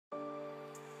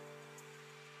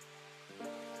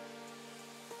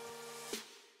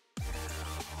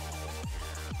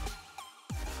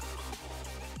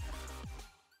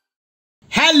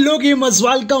Hello gamers,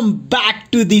 welcome back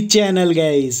to the channel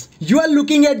guys. You are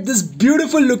looking at this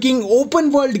beautiful looking open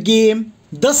world game,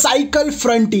 The Cycle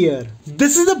Frontier.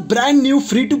 This is a brand new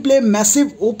free to play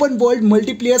massive open world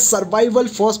multiplayer survival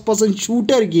first person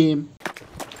shooter game.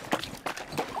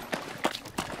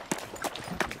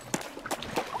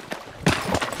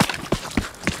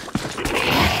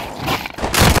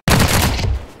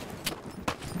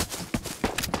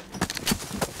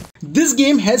 This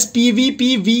game has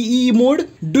PvP VE mode.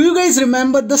 Do you guys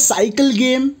remember the Cycle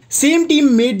game? Same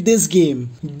team made this game.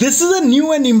 This is a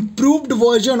new and improved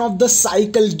version of the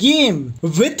Cycle game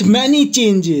with many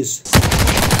changes.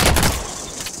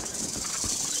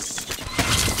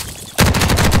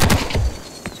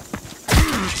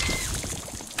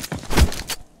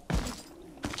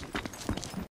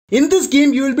 In this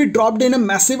game, you will be dropped in a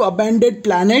massive abandoned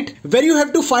planet where you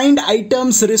have to find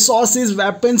items, resources,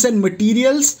 weapons and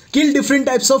materials, kill different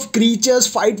types of creatures,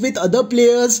 fight with other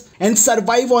players and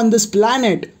survive on this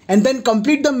planet, and then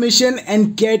complete the mission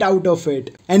and get out of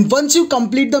it. And once you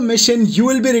complete the mission, you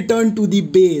will be returned to the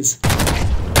base.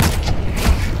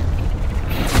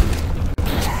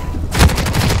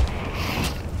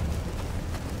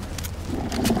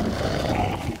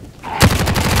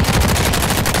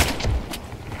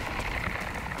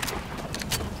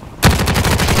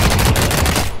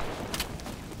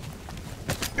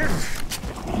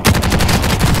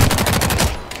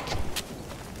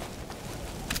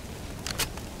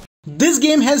 This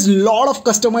game has lot of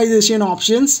customization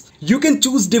options. You can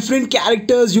choose different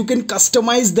characters, you can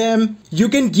customize them, you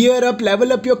can gear up,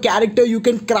 level up your character, you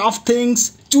can craft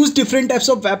things, choose different types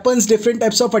of weapons, different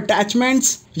types of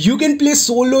attachments. You can play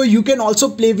solo, you can also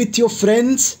play with your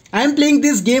friends. I am playing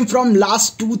this game from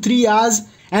last 2-3 hours.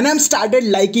 And I'm started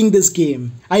liking this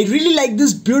game. I really like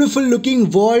this beautiful looking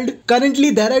world. Currently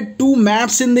there are 2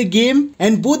 maps in the game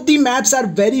and both the maps are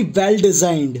very well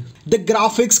designed. The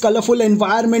graphics, colorful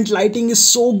environment, lighting is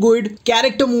so good.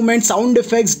 Character movement, sound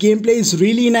effects, gameplay is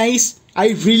really nice.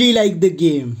 I really like the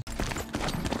game.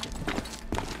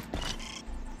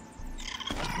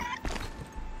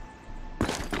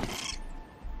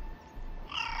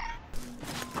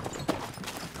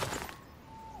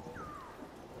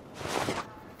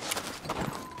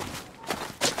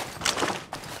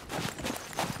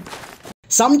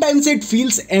 Sometimes it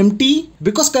feels empty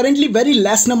because currently very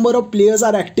less number of players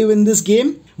are active in this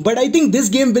game, but I think this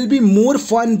game will be more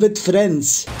fun with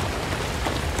friends.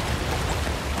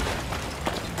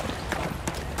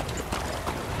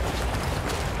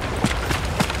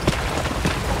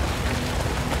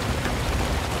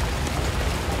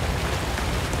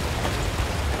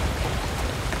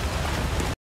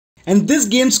 And this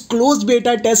game's closed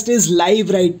beta test is live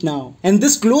right now. And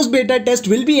this closed beta test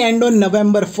will be end on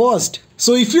November 1st.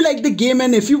 So if you like the game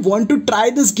and if you want to try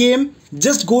this game,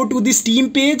 just go to the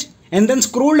Steam page and then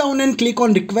scroll down and click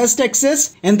on request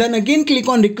access and then again click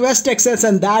on request access,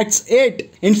 and that's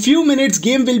it. In few minutes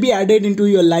game will be added into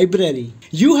your library.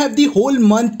 You have the whole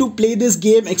month to play this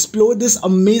game, explore this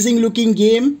amazing looking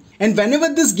game. And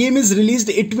whenever this game is released,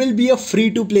 it will be a free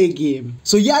to play game.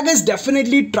 So yeah guys,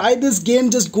 definitely try this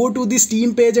game. Just go to the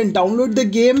Steam page and download the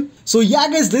game. So yeah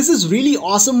guys, this is really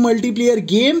awesome multiplayer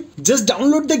game. Just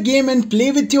download the game and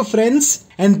play with your friends.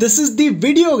 And this is the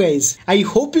video guys. I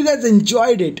hope you guys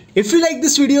enjoyed it. If you like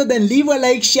this video, then leave a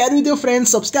like, share with your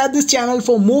friends, subscribe this channel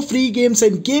for more free games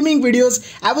and gaming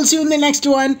videos. I will see you in the next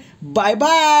one. Bye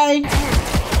bye.